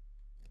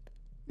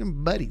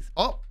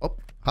 Oh,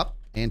 hop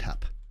and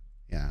hop.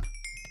 Yeah.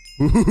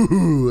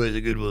 Ooh, that's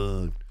a good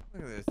one.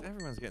 Look at this.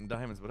 Everyone's getting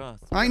diamonds but us.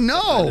 I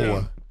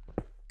know.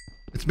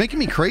 It's making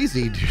me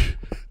crazy, dude.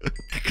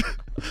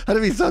 I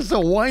don't mean so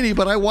whiny,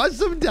 but I want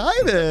some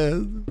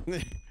diamonds.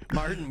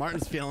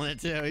 Martin's feeling it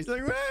too. He's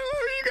like, where are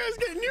you guys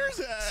getting yours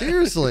at?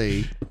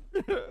 Seriously.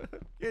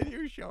 Can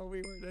you show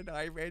me where the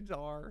diamonds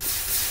are?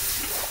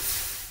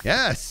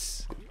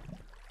 Yes.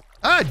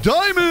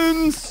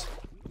 Diamonds.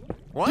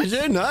 What?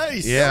 Did you?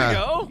 Nice. Yeah.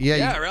 There we go.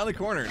 Yeah. Around the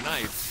corner.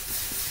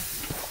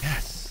 Nice.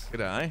 Yes.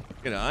 Good eye.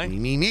 Good eye.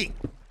 Me.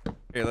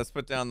 Here, let's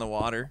put down the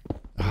water. So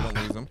we don't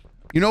lose them.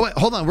 You know what?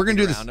 Hold on. We're going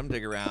to do this.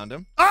 Dig around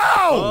them.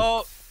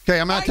 Oh! Okay,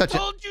 I'm not touching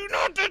it. I told you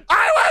not to.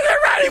 I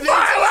wasn't ready for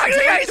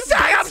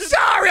it. I'm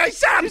sorry. I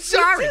said I'm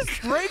sorry.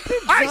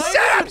 I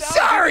said I'm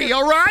sorry,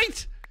 all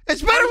right?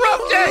 It's been a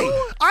rough day.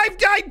 I've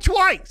died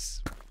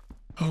twice.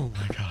 Oh,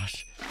 my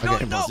gosh.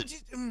 Okay. No.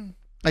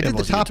 I did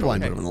the top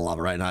one. Put them in the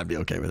lava right now. I'd be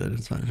okay with it.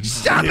 It's fine.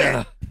 Stop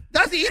it.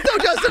 That's Etho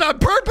does it on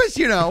purpose,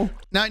 you know.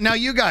 Now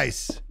you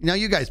guys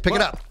pick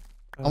it up.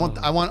 I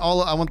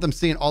want them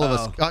seeing all of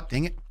us. Oh,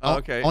 dang it. Oh,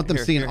 okay. I want them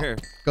seeing. Here.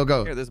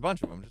 Go. Here, there's a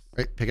bunch of them.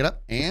 Right, pick it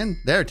up. And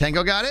there,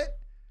 Tango got it.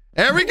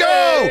 There we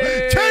go.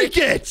 Take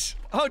it.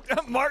 Oh,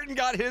 Martin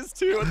got his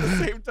too at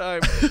the same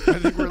time. I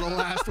think we're the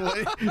last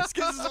one.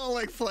 Skizz is all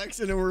like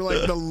flexing and we're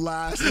like the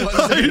last ones.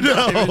 I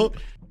know.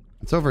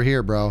 It's over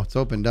here, bro. It's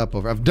opened up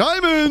over. I have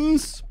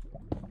diamonds.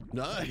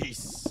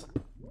 Nice.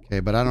 Okay,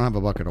 but I don't have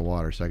a bucket of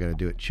water, so I got to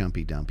do it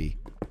chumpy dumpy.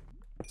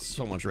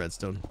 So much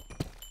redstone.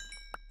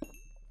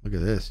 Look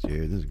at this,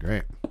 dude. This is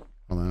great.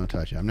 Hold on, don't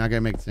touch it. I'm not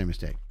going to make the same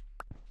mistake.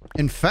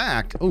 In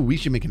fact, we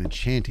should make an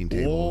enchanting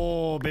table.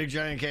 Oh, big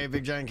giant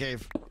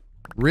cave.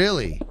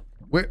 Really?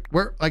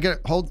 Where I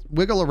got to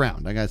wiggle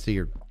around. I got to see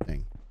your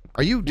thing.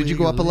 Did you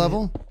go up a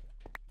level?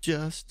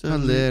 Just a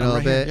little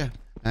right bit. Here,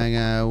 yeah. I'm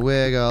going to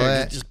wiggle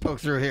it. Just poke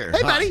through here.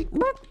 Hey, buddy.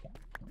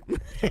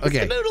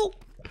 Okay. Noodle.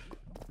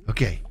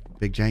 Okay.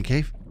 Big giant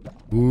cave.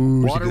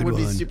 Ooh, water would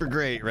be super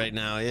great right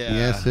now, yeah.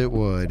 Yes, it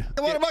would.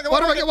 Water bucket.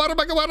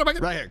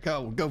 Right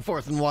here, go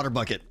forth in water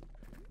bucket.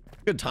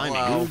 Good timing.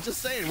 Wow.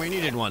 Just saying, we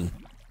needed one.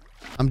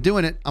 I'm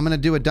doing it. I'm going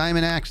to do a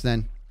diamond axe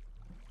then.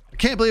 I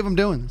can't believe I'm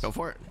doing this. Go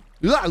for it.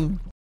 Do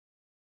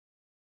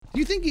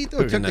you think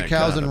Etho took the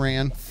cows and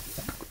ran?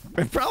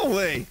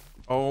 Probably.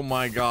 Oh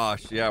my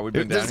gosh. Yeah, we've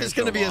been down here. There's just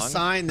going to be a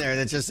sign there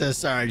that just says,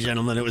 sorry,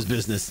 gentlemen, it was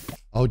business.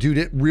 Oh, dude,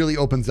 it really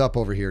opens up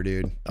over here,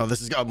 dude. Oh, this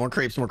is more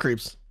creeps.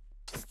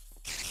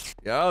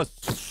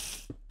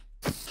 Yes.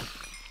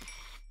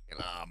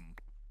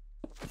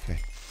 Okay.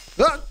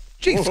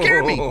 Jeez,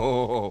 scared me.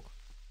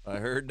 I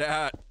heard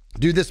that.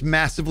 Dude, this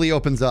massively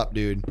opens up,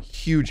 dude.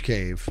 Huge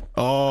cave.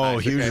 Oh,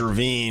 huge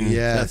ravine.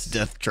 Yes. That's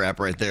death trap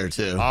right there,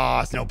 too.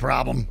 Oh, it's no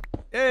problem.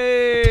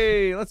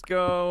 Hey, let's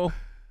go.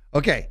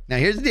 Okay, now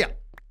here's the deal.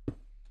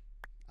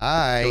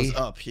 I Goes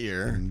up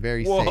here. am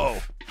very Whoa.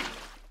 safe.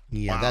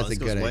 Yeah, Wow, that's a this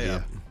goes good way idea.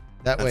 up.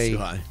 That That's way, too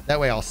high. that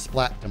way I'll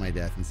splat to my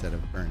death instead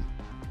of burn.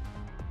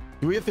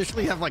 Do we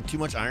officially have like too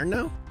much iron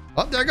now?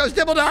 Oh, there goes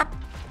Dibbledop.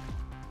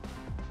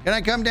 Can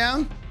I come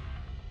down?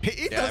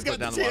 He Yeah, I does put got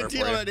the down the water TNT for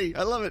you. already.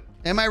 I love it.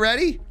 Am I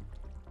ready?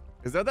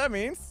 Is that what that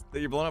means? That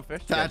you're blowing up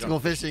fish? Yeah, Tactical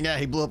jump. fishing. Yeah,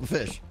 he blew up a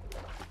fish.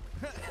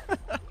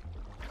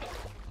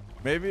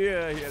 Maybe he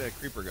had a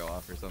creeper go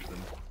off or something.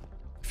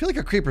 I feel like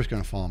a creeper's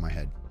gonna fall on my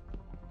head.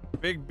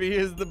 Big B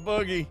is the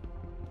boogie.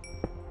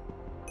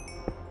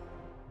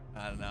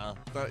 I don't know.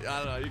 I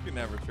don't know. You can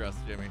never trust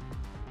Jimmy.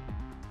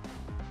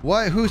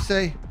 What? Who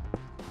say?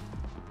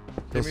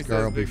 Kill Jimmy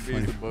Scar will says be Big B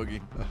is the funny.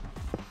 boogie.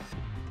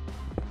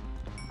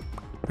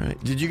 All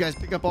right. Did you guys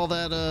pick up all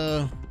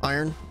that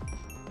iron?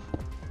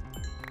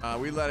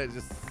 We let it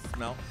just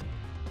smell.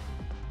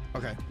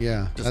 Okay.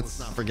 Yeah, Just that's. let's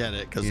not forget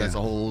it, because yeah. that's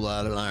a whole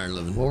lot of iron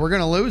living. Well, we're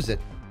gonna lose it.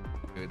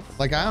 Good.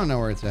 Like I don't know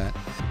where it's at.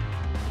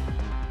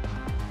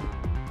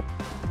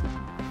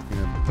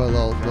 Gonna put a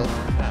little.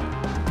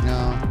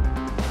 No.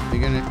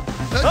 You're gonna.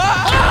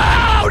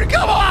 Oh,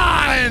 come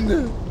on,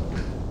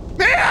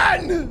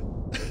 man!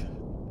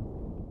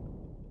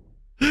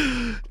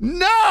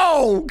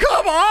 No,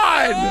 come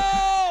on!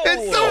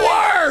 It's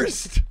the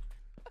worst.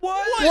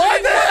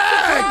 What the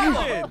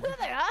heck?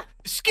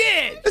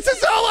 Skid! This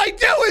is all I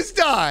do is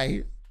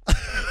die.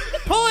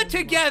 Pull it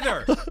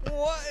together!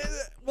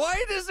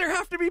 Why does there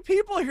have to be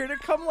people here to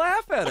come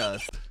laugh at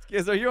us?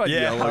 Skizz, are you on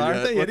Yeah, yellow aren't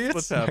yet? they What's- idiots?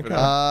 What's happening?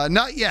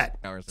 Not yet.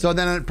 Hours So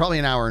then probably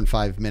an hour and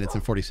 5 minutes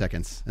and 40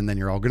 seconds, and then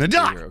you're all gonna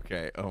die. You're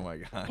okay. Oh my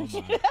gosh.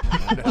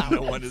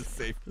 No one is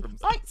safe from.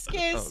 Like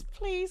Skizz,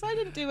 please. I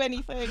didn't do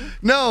anything.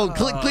 No,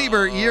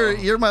 Cleaver,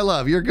 you're my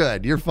love. You're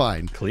good. You're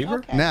fine. Cleaver?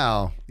 Okay.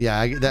 Now,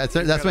 yeah,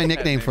 that's my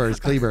nickname for her is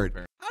Cleaver.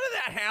 How did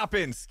that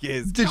happen,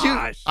 Skizz? Did you?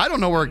 Gosh. I don't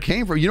know where it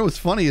came from. You know what's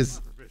funny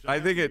is, I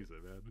think it.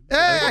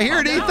 hey, I hear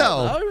it,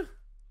 Etho.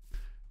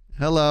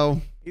 Hello.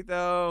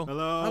 Etho.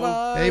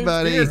 Hello. Hey,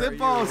 buddy. Yes, it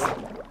falls.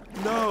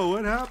 No,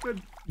 what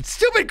happened?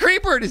 Stupid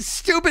creeper and his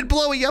stupid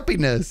blowy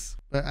uppiness.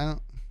 I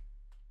don't.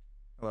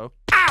 Hello.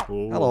 Oh,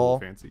 Hello.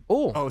 Fancy.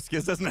 Oh, Oh,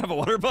 Skizz doesn't have a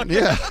water bucket.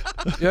 Yeah.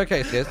 you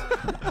okay, Skizz?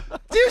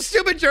 You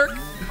stupid jerk.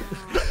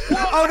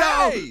 Oh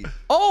no. Hey,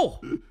 Oh,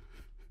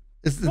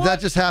 Did that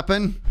just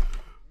happen?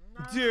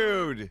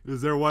 dude.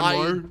 Is there one I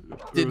more? Or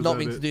did was not that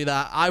mean it? to do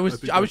that. I was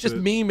think just that's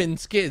it. memeing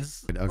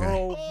Skizz.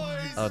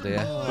 Okay. Oh dear.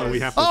 So we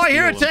have to Oh, I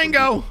hear a steal them.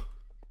 tango.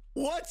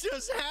 What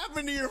just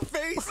happened to your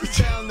faces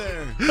down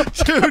there?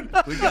 Dude.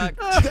 We got.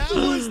 That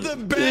was the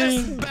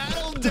best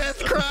battle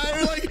death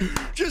cry. Like,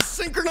 just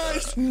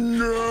synchronized.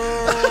 No.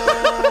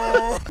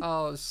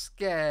 Oh,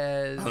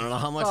 Skizz. I don't know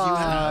how much you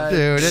have.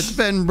 Dude, it's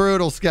been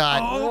brutal,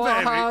 Scott.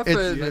 What happened?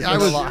 It's-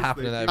 There's a lot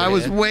happening over I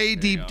was here. way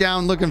deep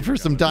down looking for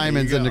some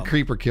diamonds, and the go.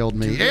 creeper killed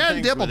me. Good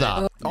And things with it.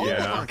 Dibbledop. All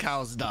Yeah. of our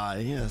cows die.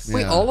 Yes.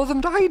 Wait, Yeah. all of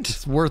them died?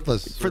 It's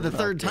worthless. For the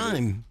third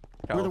time.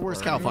 We're the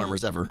worst cow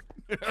farmers ever.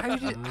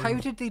 How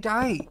did they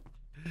die?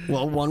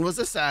 Well, one was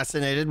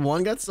assassinated,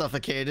 one got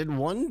suffocated,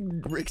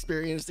 one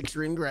experienced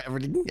extreme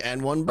gravity,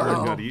 and one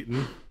burned. Got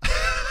eaten.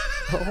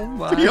 Oh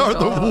my We are the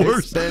God.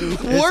 worst, been-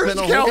 it's worst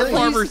been a cow whole-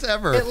 farmers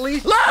ever. At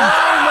least. No!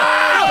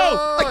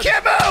 Oh my I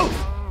can't move!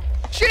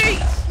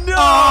 Jeez! No!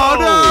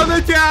 Oh, no,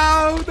 the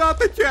cow! Not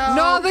the cow!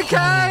 No, the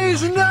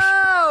cows!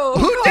 No!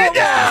 Who did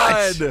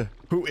that? God.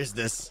 Who is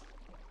this?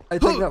 I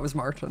think that was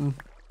Martin.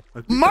 I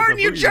think Martin,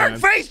 that's you a jerk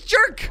boogeyman. face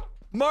jerk!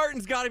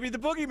 Martin's got to be the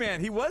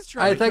boogeyman. He was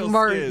trying I to think kill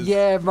Martin. Skizz.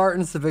 Yeah,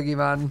 Martin's the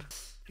boogeyman.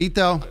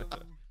 Etho,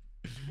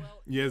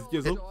 Yes,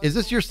 Gizzle. is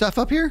this your stuff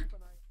up here?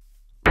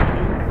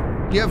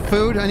 You have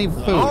food? I need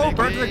food. Oh,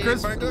 burnt to the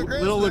crisp. Burnt to the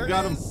crisp, Little there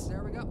got it him. is.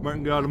 There we go.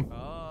 Martin got him.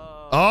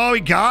 Oh,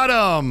 he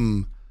got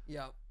him.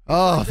 Yeah.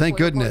 Oh, Just thank like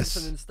a goodness.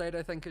 Martin instead,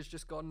 I think, has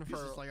just gone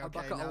for It's like, a okay,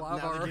 bucket now, of now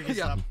lava. the or- jig is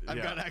yeah. up. I've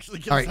Yeah. got to actually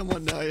kill All right.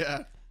 someone now,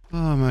 yeah.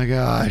 Oh my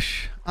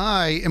gosh.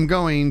 I am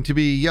going to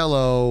be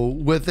yellow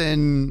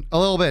within a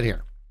little bit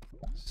here.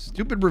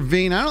 Stupid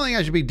ravine. I don't think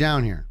I should be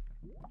down here.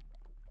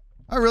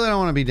 I really don't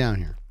want to be down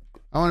here.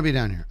 I want to be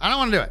down here. I don't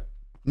want to do it.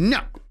 No.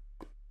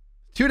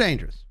 Too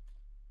dangerous.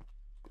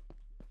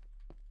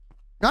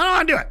 I don't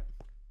want to do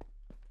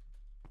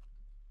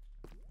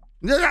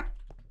it.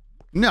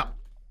 No.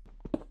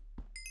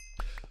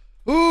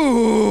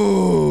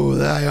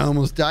 Ooh, I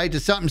almost died to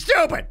something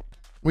stupid.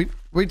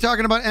 We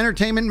talking about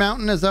Entertainment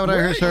Mountain? Is that what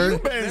I just heard? You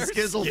been,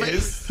 Skizzle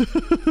face?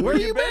 Where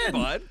you been,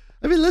 bud?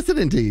 I've been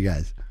listening to you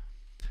guys.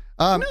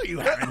 No, you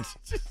haven't.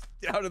 Just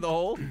out of the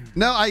hole.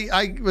 No,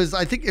 I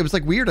think it was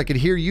like weird. I could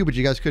hear you, but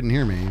you guys couldn't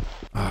hear me.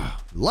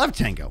 Love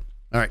tango.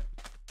 All right.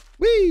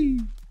 Whee.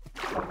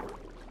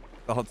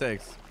 All it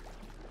takes.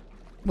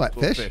 What,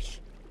 Little fish?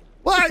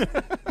 What?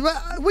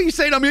 What, you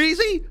saying I'm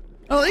easy?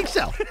 I don't think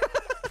so.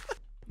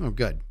 Oh,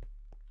 good.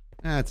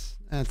 That's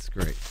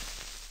great.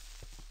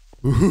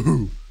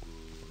 Ooh.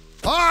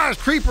 Ah,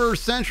 it's Creeper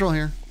Central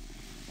here.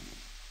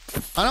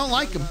 I don't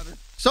like them.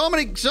 So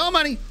many creepers.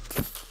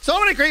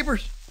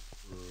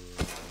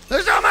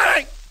 There's so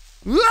many.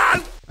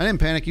 Ah! I didn't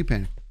panic. You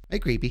panicked. Hey,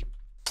 creepy.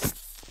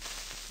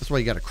 That's why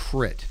you got to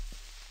crit.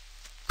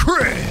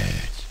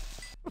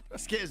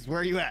 Skizz, where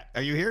are you at?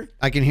 Are you here?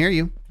 I can hear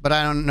you, but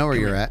I don't know where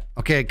you're at.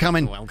 Okay,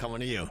 coming. Oh, I'm coming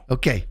to you.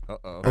 Okay.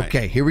 Uh-oh.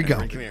 Okay, here we go.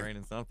 Come here.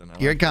 Raining something. I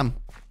Here like it come.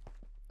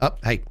 Up.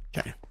 Hey.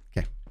 Okay.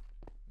 Okay.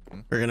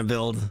 We're gonna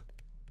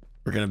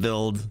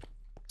build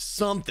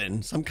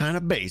something, some kind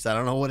of base. I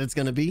don't know what it's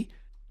gonna be,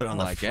 but on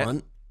the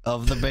front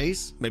of the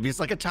base, maybe it's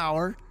like a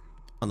tower.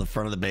 On the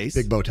front of the base,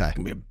 Big bow tie. It's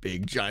gonna be a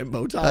big giant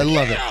bow tie. I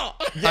love it.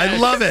 I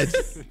love it.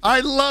 I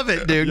love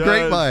it, dude.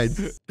 Great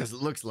minds. Because it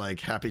looks like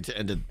happy to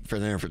end it for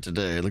there for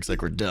today. It looks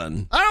like we're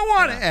done. I don't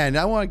want to end.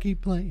 I want to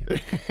keep playing.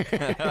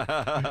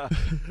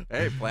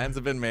 Hey, plans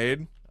have been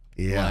made.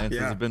 Yeah. Alliances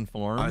have been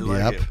formed. I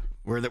like it.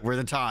 We're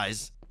the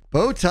ties.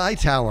 Bow tie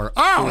tower.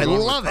 Oh, I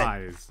love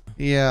it.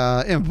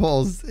 Yeah,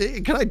 impulse.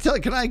 Can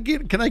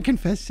I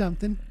confess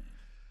something?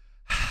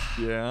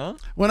 Yeah.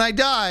 When I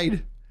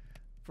died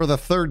for the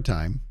third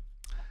time,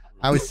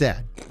 I was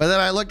sad. But then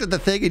I looked at the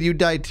thing and you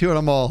died too, and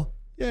I'm all,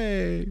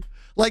 yay.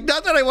 Like,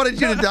 not that I wanted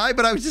you to die,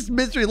 but I was just,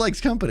 misery likes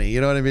company.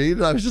 You know what I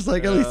mean? I was just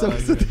like, at least I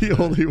wasn't the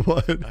only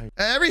one.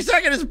 Every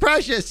second is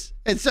precious.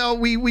 And so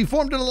we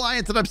formed an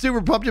alliance, and I'm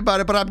super pumped about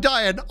it, but I'm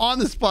dying on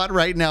the spot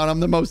right now, and I'm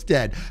the most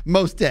dead.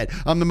 Most dead.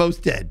 I'm the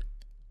most dead.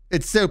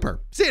 It's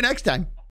super. See you next time.